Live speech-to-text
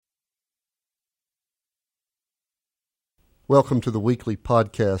Welcome to the weekly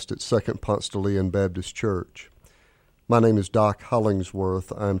podcast at Second Ponce de Leon Baptist Church. My name is Doc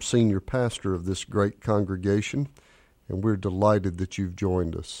Hollingsworth. I'm senior pastor of this great congregation, and we're delighted that you've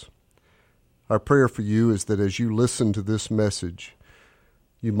joined us. Our prayer for you is that as you listen to this message,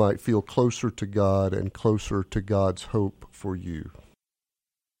 you might feel closer to God and closer to God's hope for you.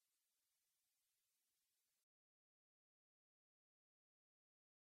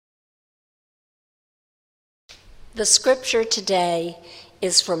 The scripture today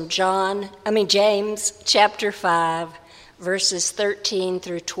is from James chapter 5, verses 13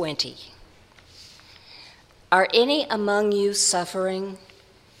 through 20. Are any among you suffering?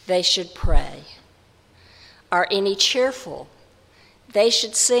 They should pray. Are any cheerful? They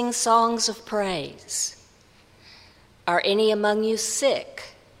should sing songs of praise. Are any among you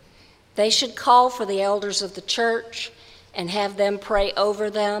sick? They should call for the elders of the church and have them pray over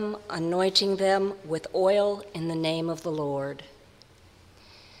them, anointing them with oil in the name of the Lord.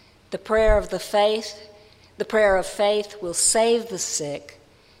 The prayer of faith will save the sick,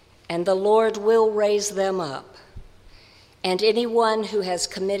 and the Lord will raise them up. And anyone who has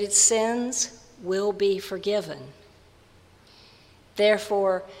committed sins will be forgiven.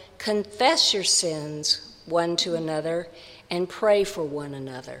 Therefore, confess your sins one to another and pray for one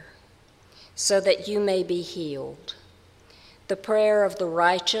another, so that you may be healed. The prayer of the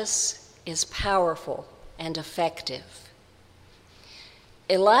righteous is powerful and effective.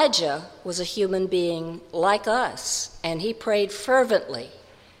 Elijah was a human being like us, and he prayed fervently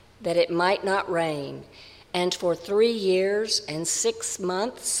that it might not rain. And for 3 years and 6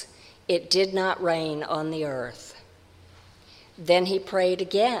 months, it did not rain on the earth. Then he prayed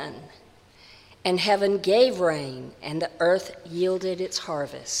again, and heaven gave rain, and the earth yielded its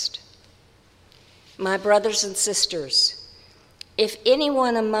harvest. My brothers and sisters, if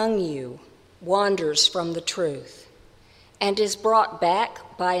anyone among you wanders from the truth and is brought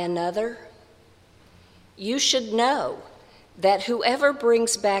back by another, you should know that whoever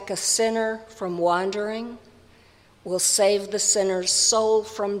brings back a sinner from wandering will save the sinner's soul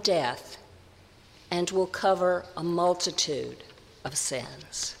from death and will cover a multitude of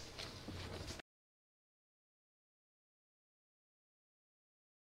sins.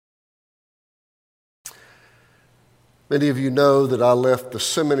 Many of you know that I left the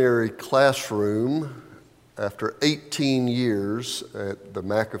seminary classroom after 18 years at the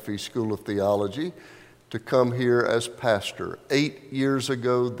McAfee School of Theology to come here as pastor. 8 years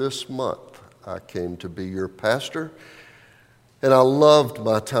ago this month, I came to be your pastor, and I loved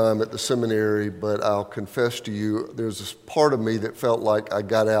my time at the seminary, but I'll confess to you, there's this part of me that felt like I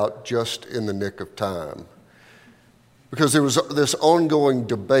got out just in the nick of time. Because there was this ongoing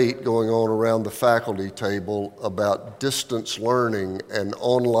debate going on around the faculty table about distance learning and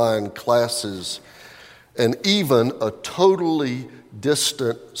online classes and even a totally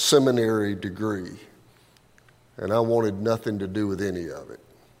distant seminary degree. And I wanted nothing to do with any of it.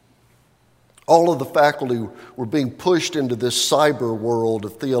 All of the faculty were being pushed into this cyber world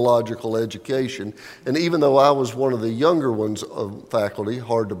of theological education. And even though I was one of the younger ones of faculty,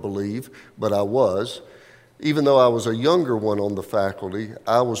 hard to believe, but I was, even though I was a younger one on the faculty,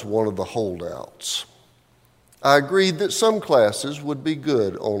 I was one of the holdouts. I agreed that some classes would be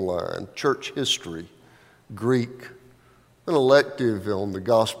good online: church history, Greek, an elective on the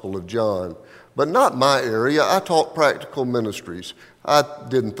Gospel of John, but not my area. I taught practical ministries. I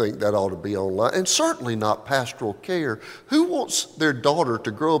didn't think that ought to be online, and certainly not pastoral care. Who wants their daughter to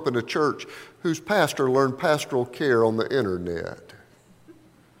grow up in a church whose pastor learned pastoral care on the internet?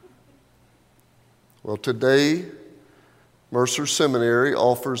 Well, today, Mercer Seminary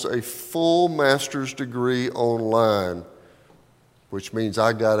offers a full master's degree online, which means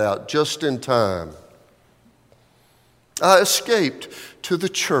I got out just in time. I escaped to the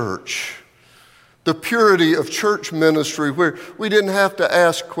church, the purity of church ministry, where we didn't have to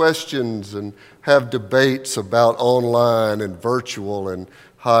ask questions and have debates about online and virtual and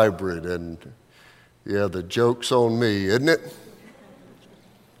hybrid. And yeah, the joke's on me, isn't it?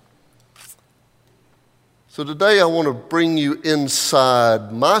 So today I want to bring you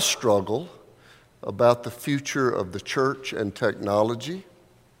inside my struggle about the future of the church and technology,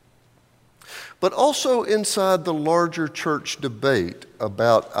 but also inside the larger church debate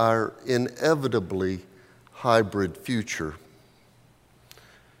about our inevitably hybrid future.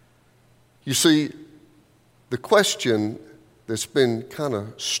 You see, the question that's been kind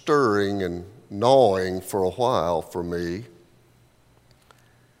of stirring and gnawing for a while for me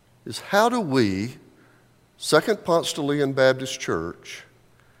is, how do we, Second Ponce de Leon Baptist Church,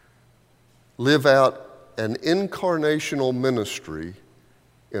 live out an incarnational ministry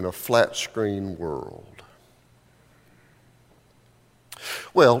in a flat-screen world?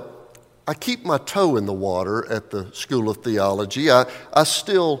 Well, I keep my toe in the water at the School of Theology. I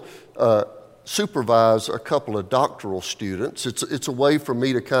still supervise a couple of doctoral students. It's a way for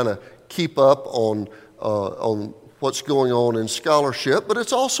me to kind of keep up on what's going on in scholarship, but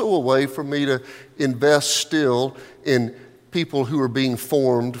it's also a way for me to invest still in people who are being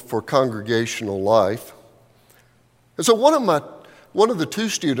formed for congregational life. And so one of the two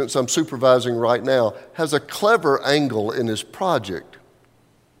students I'm supervising right now has a clever angle in his project.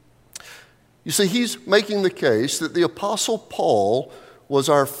 You see, he's making the case that the Apostle Paul was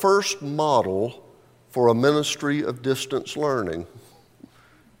our first model for a ministry of distance learning.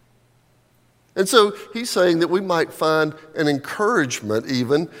 And so he's saying that we might find an encouragement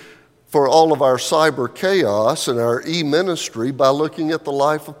even for all of our cyber chaos and our e-ministry by looking at the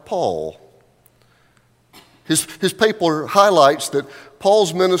life of Paul. His paper highlights that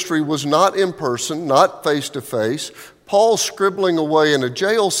Paul's ministry was not in person, not face-to-face. Paul scribbling away in a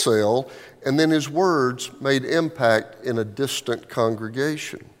jail cell, and then his words made impact in a distant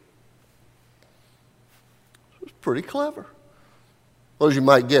congregation. It's pretty clever. Well, as you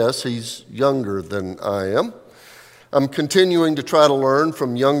might guess, he's younger than I am. I'm continuing to try to learn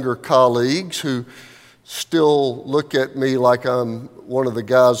from younger colleagues who still look at me like I'm one of the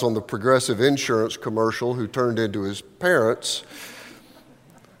guys on the Progressive Insurance commercial who turned into his parents.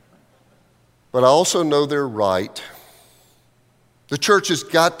 But I also know they're right. The church has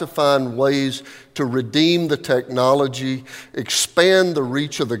got to find ways to redeem the technology, expand the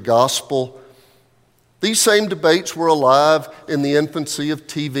reach of the gospel. These same debates were alive in the infancy of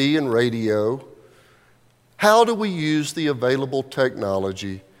TV and radio. How do we use the available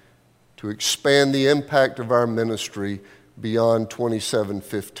technology to expand the impact of our ministry beyond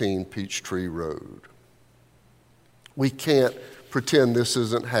 2715 Peachtree Road? We can't pretend this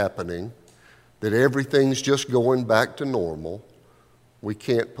isn't happening, that everything's just going back to normal. We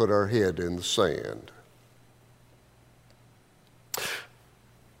can't put our head in the sand.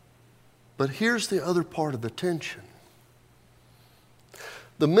 But here's the other part of the tension.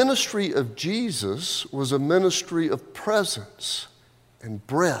 The ministry of Jesus was a ministry of presence and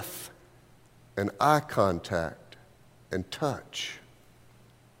breath and eye contact and touch.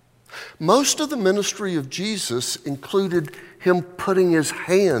 Most of the ministry of Jesus included him putting his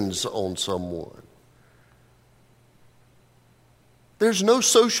hands on someone. There's no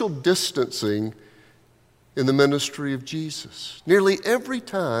social distancing in the ministry of Jesus. Nearly every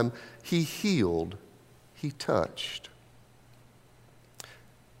time he healed, he touched.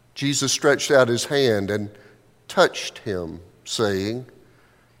 Jesus stretched out his hand and touched him, saying,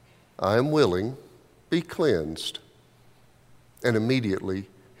 I am willing, be cleansed. And immediately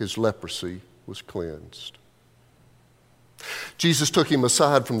his leprosy was cleansed. Jesus took him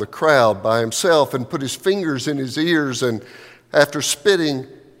aside from the crowd by himself and put his fingers in his ears, and after spitting,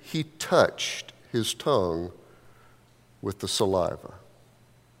 he touched his tongue with the saliva.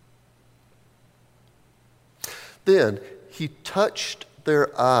 Then he touched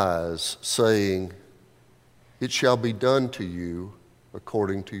their eyes, saying, it shall be done to you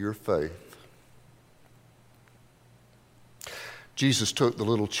according to your faith. Jesus took the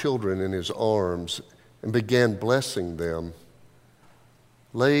little children in his arms and began blessing them,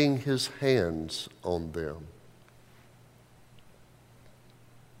 laying his hands on them.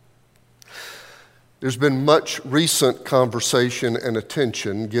 There's been much recent conversation and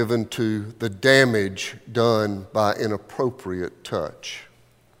attention given to the damage done by inappropriate touch.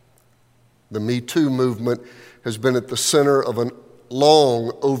 The Me Too movement has been at the center of a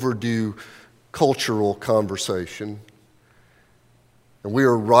long overdue cultural conversation. And we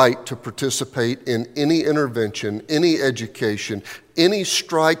are right to participate in any intervention, any education, any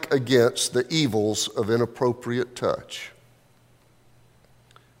strike against the evils of inappropriate touch.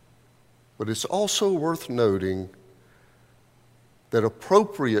 But it's also worth noting that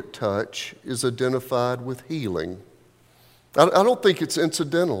appropriate touch is identified with healing. I don't think it's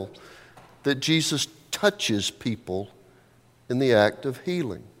incidental that Jesus touches people in the act of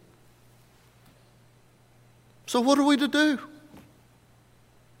healing. So what are we to do?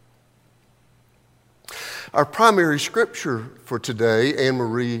 Our primary scripture for today,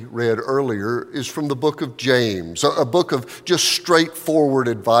 Anne-Marie read earlier, is from the book of James, a book of just straightforward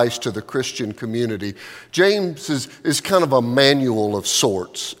advice to the Christian community. James is kind of a manual of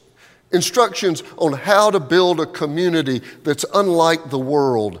sorts, instructions on how to build a community that's unlike the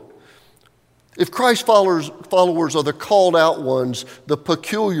world. If Christ's followers are the called out ones, the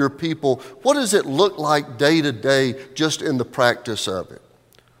peculiar people, what does it look like day to day just in the practice of it?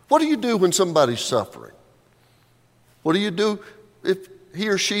 What do you do when somebody's suffering? What do you do if he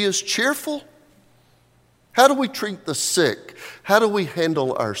or she is cheerful? How do we treat the sick? How do we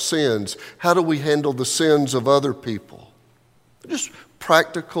handle our sins? How do we handle the sins of other people? Just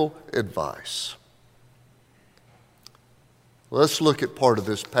practical advice. Let's look at part of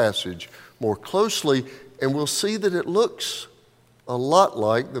this passage more closely, and we'll see that it looks a lot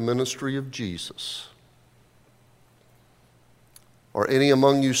like the ministry of Jesus. Are any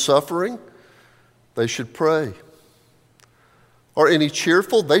among you suffering? They should pray. Are any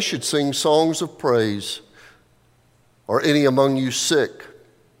cheerful? They should sing songs of praise. Are any among you sick?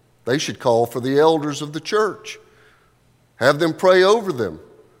 They should call for the elders of the church. Have them pray over them,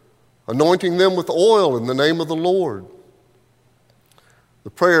 anointing them with oil in the name of the Lord. The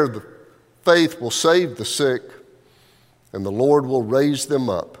prayer of the faith will save the sick, and the Lord will raise them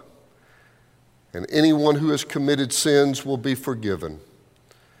up. And anyone who has committed sins will be forgiven.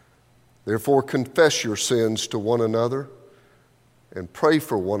 Therefore, confess your sins to one another and pray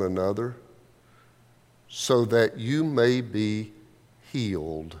for one another so that you may be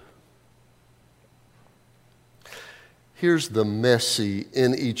healed. Here's the messy,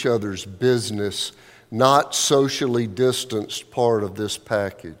 in each other's business, not socially distanced part of this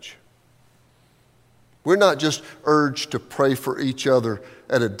package. We're not just urged to pray for each other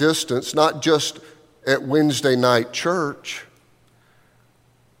at a distance, not just at Wednesday night church.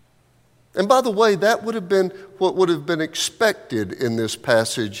 And by the way, that would have been what would have been expected in this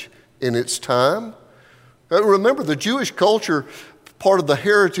passage in its time. Remember, the Jewish culture, part of the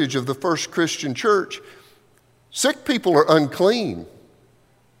heritage of the first Christian church, sick people are unclean.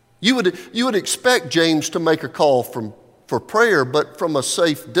 You would expect James to make a call for prayer, but from a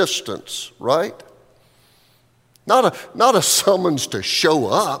safe distance, right? Not a summons to show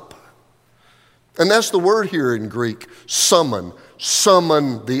up. And that's the word here in Greek, summon.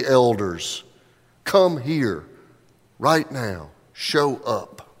 Summon the elders. Come here right now. Show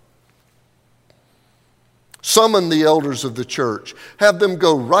up. Summon the elders of the church. Have them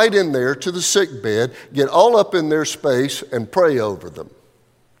go right in there to the sick bed, get all up in their space, and pray over them.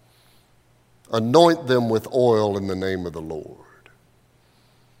 Anoint them with oil in the name of the Lord.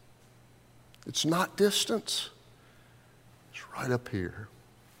 It's not distance. It's right up here.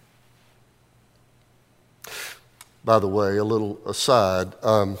 By the way, a little aside,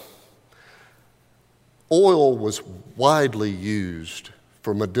 oil was widely used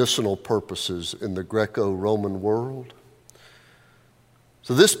for medicinal purposes in the Greco-Roman world.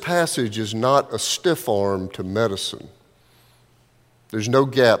 So this passage is not a stiff arm to medicine. There's no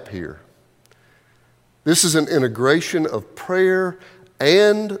gap here. This is an integration of prayer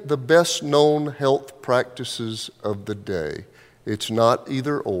and the best known health practices of the day. It's not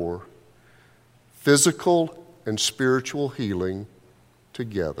either or. Physical and spiritual healing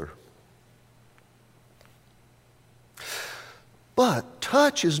together. But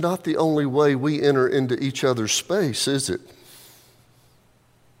touch is not the only way we enter into each other's space, is it?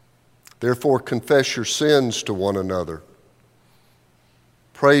 Therefore, confess your sins to one another.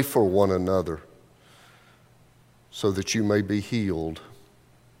 Pray for one another so that you may be healed.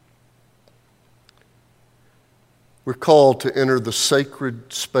 We're called to enter the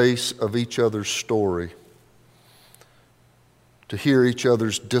sacred space of each other's story, to hear each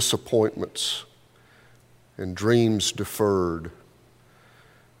other's disappointments and dreams deferred,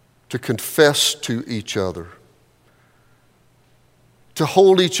 to confess to each other, to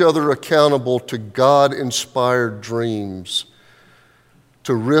hold each other accountable to God-inspired dreams,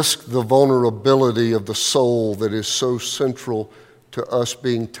 to risk the vulnerability of the soul that is so central to us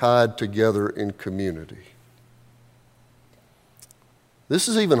being tied together in community. This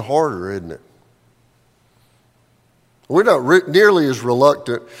is even harder, isn't it? We're not nearly as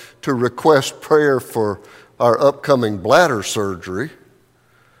reluctant to request prayer for our upcoming bladder surgery,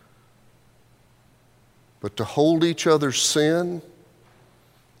 but to hold each other's sin,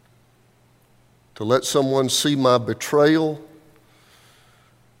 to let someone see my betrayal,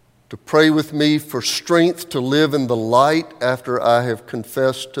 to pray with me for strength to live in the light after I have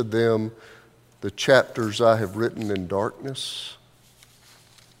confessed to them the chapters I have written in darkness.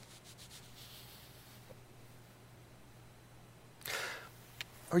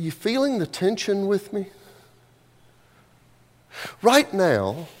 Are you feeling the tension with me? Right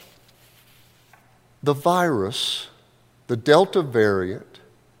now, the virus, the Delta variant,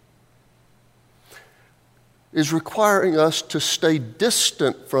 is requiring us to stay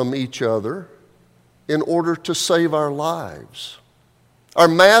distant from each other in order to save our lives. Our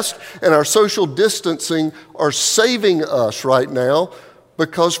mask and our social distancing are saving us right now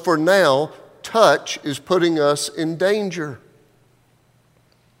because for now, touch is putting us in danger.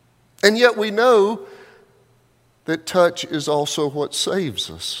 And yet we know that touch is also what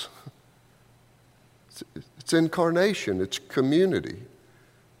saves us. It's incarnation. It's community.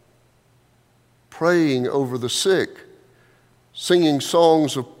 Praying over the sick, singing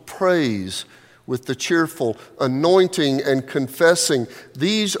songs of praise with the cheerful, anointing and confessing.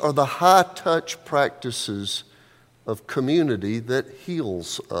 These are the high-touch practices of community that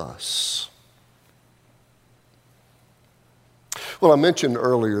heals us. Well, I mentioned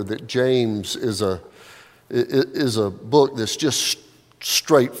earlier that James is a book that's just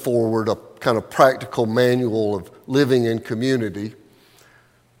straightforward, a kind of practical manual of living in community.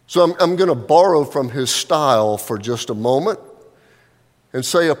 So I'm going to borrow from his style for just a moment and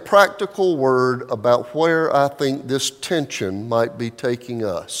say a practical word about where I think this tension might be taking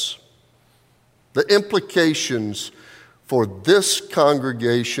us. The implications for this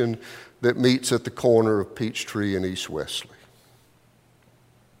congregation that meets at the corner of Peachtree and East Wesley.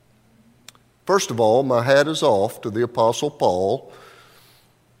 First of all, my hat is off to the Apostle Paul,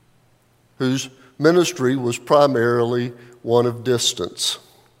 whose ministry was primarily one of distance.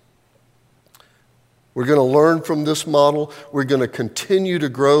 We're going to learn from this model. We're going to continue to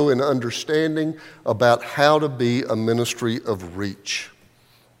grow in understanding about how to be a ministry of reach.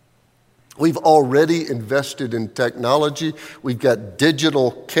 We've already invested in technology. We've got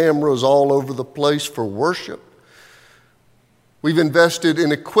digital cameras all over the place for worship. We've invested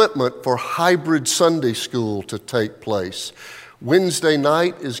in equipment for hybrid Sunday school to take place. Wednesday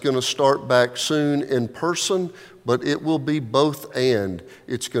night is going to start back soon in person, but it will be both and.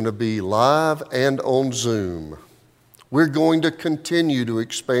 It's going to be live and on Zoom. We're going to continue to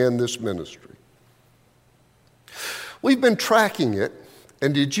expand this ministry. We've been tracking it,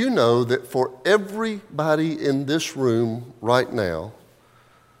 and did you know that for everybody in this room right now,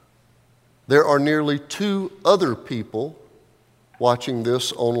 there are nearly 2 other people watching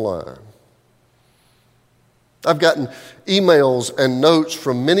this online? I've gotten emails and notes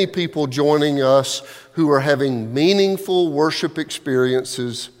from many people joining us who are having meaningful worship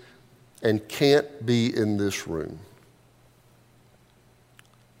experiences and can't be in this room.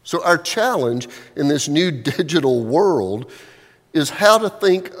 So our challenge in this new digital world is how to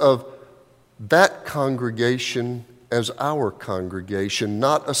think of that congregation as our congregation,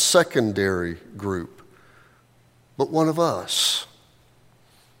 not a secondary group, but one of us.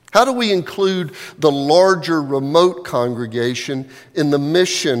 How do we include the larger remote congregation in the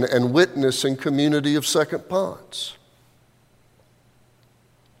mission and witness and community of Second Ponce?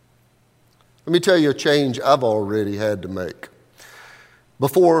 Let me tell you a change I've already had to make.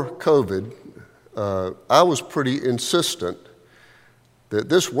 Before COVID, I was pretty insistent that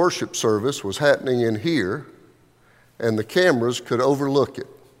this worship service was happening in here and the cameras could overlook it.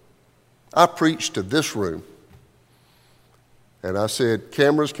 I preached to this room. And I said,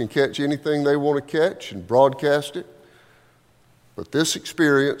 cameras can catch anything they want to catch and broadcast it. But this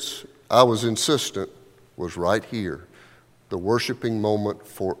experience, I was insistent, was right here, the worshiping moment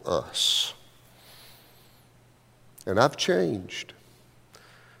for us. And I've changed.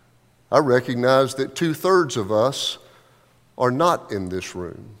 I recognize that 2/3 of us are not in this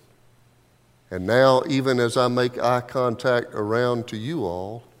room. And now, even as I make eye contact around to you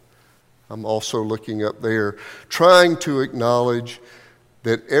all, I'm also looking up there, trying to acknowledge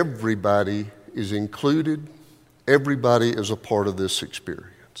that everybody is included, everybody is a part of this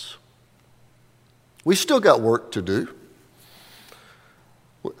experience. We still got work to do.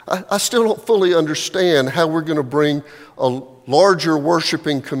 I still don't fully understand how we're going to bring a larger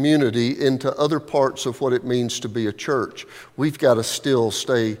worshiping community into other parts of what it means to be a church. We've got to still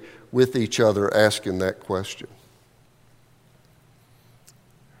stay with each other asking that question.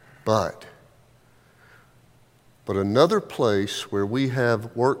 But another place where we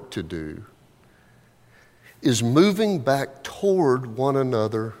have work to do is moving back toward one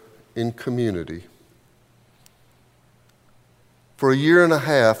another in community. For 1.5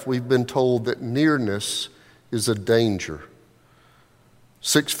 years, we've been told that nearness is a danger.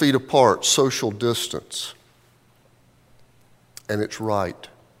 6 feet apart, social distance. And it's right.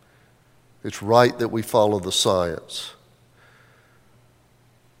 It's right that we follow the science.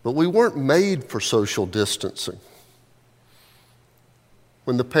 But we weren't made for social distancing.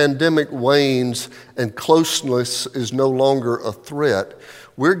 When the pandemic wanes and closeness is no longer a threat,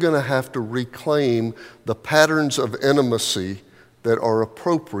 we're going to have to reclaim the patterns of intimacy that are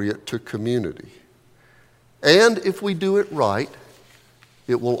appropriate to community. And if we do it right,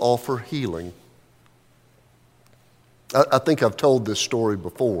 it will offer healing. I think I've told this story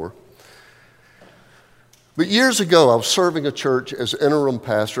before. But years ago, I was serving a church as interim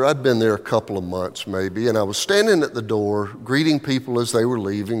pastor. I'd been there a couple of months maybe, and I was standing at the door, greeting people as they were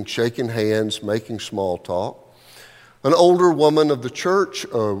leaving, shaking hands, making small talk. An older woman of the church,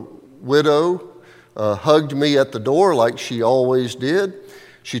 a widow, hugged me at the door like she always did.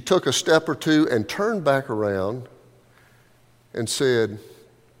 She took a step or two and turned back around and said,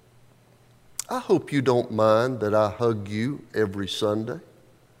 "I hope you don't mind that I hug you every Sunday."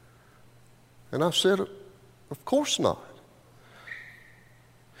 And I said, "Of course not."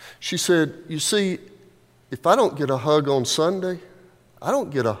 She said, "You see, if I don't get a hug on Sunday, I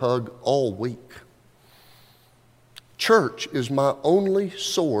don't get a hug all week. Church is my only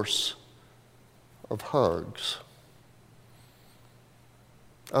source of hugs."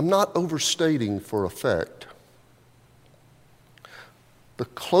 I'm not overstating for effect. The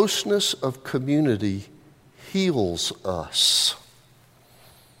closeness of community heals us.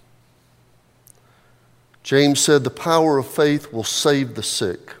 James said, "The power of faith will save the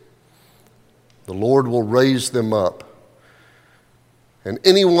sick. The Lord will raise them up. And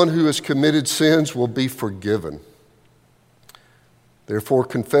anyone who has committed sins will be forgiven. Therefore,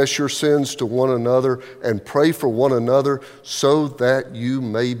 confess your sins to one another and pray for one another so that you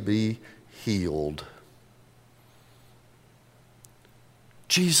may be healed."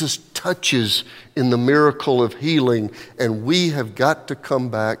 Jesus touches in the miracle of healing, and we have got to come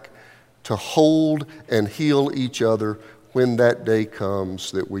back to hold and heal each other when that day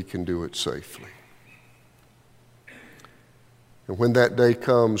comes that we can do it safely. And when that day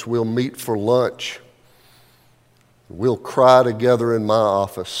comes, we'll meet for lunch. We'll cry together in my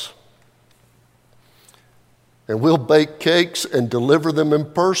office. And we'll bake cakes and deliver them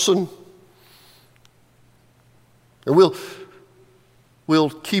in person. And we'll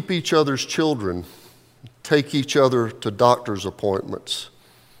keep each other's children, take each other to doctor's appointments,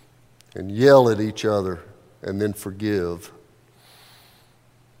 and yell at each other and then forgive.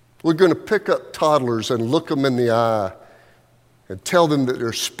 We're going to pick up toddlers and look them in the eye and tell them that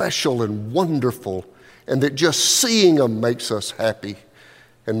they're special and wonderful, and that just seeing them makes us happy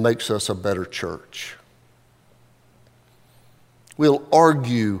and makes us a better church. We'll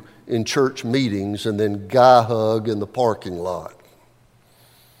argue in church meetings and then guy hug in the parking lot.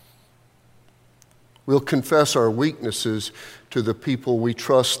 We'll confess our weaknesses to the people we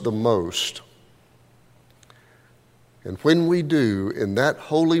trust the most. And when we do, in that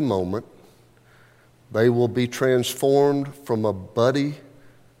holy moment, they will be transformed from a buddy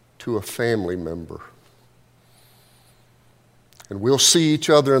to a family member. And we'll see each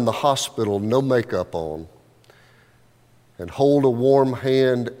other in the hospital, no makeup on, and hold a warm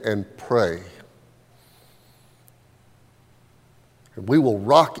hand and pray. And we will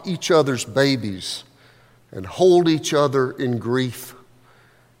rock each other's babies and hold each other in grief,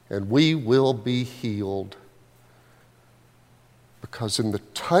 and we will be healed. Because in the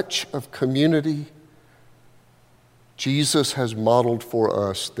touch of community, Jesus has modeled for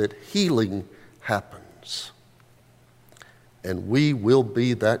us that healing happens. And we will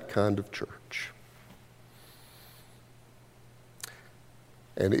be that kind of church.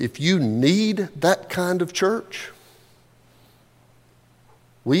 And if you need that kind of church,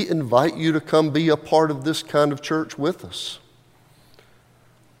 we invite you to come be a part of this kind of church with us,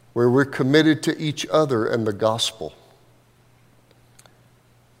 where we're committed to each other and the gospel.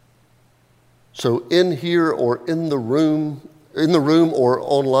 So in here or in the room or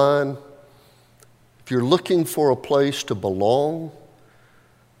online, if you're looking for a place to belong,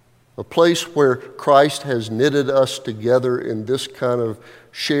 a place where Christ has knitted us together in this kind of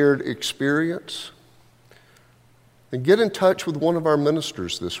shared experience, then get in touch with one of our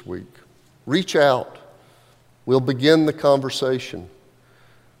ministers this week. Reach out. We'll begin the conversation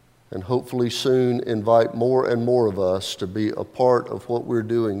and hopefully soon invite more and more of us to be a part of what we're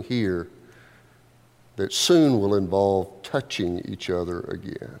doing here that soon will involve touching each other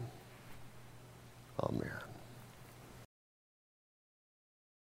again. Amen.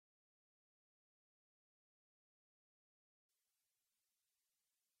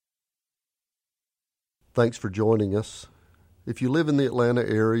 Thanks for joining us. If you live in the Atlanta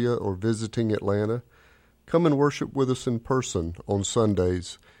area or visiting Atlanta, come and worship with us in person on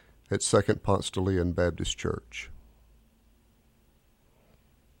Sundays at Second Ponce de Leon Baptist Church.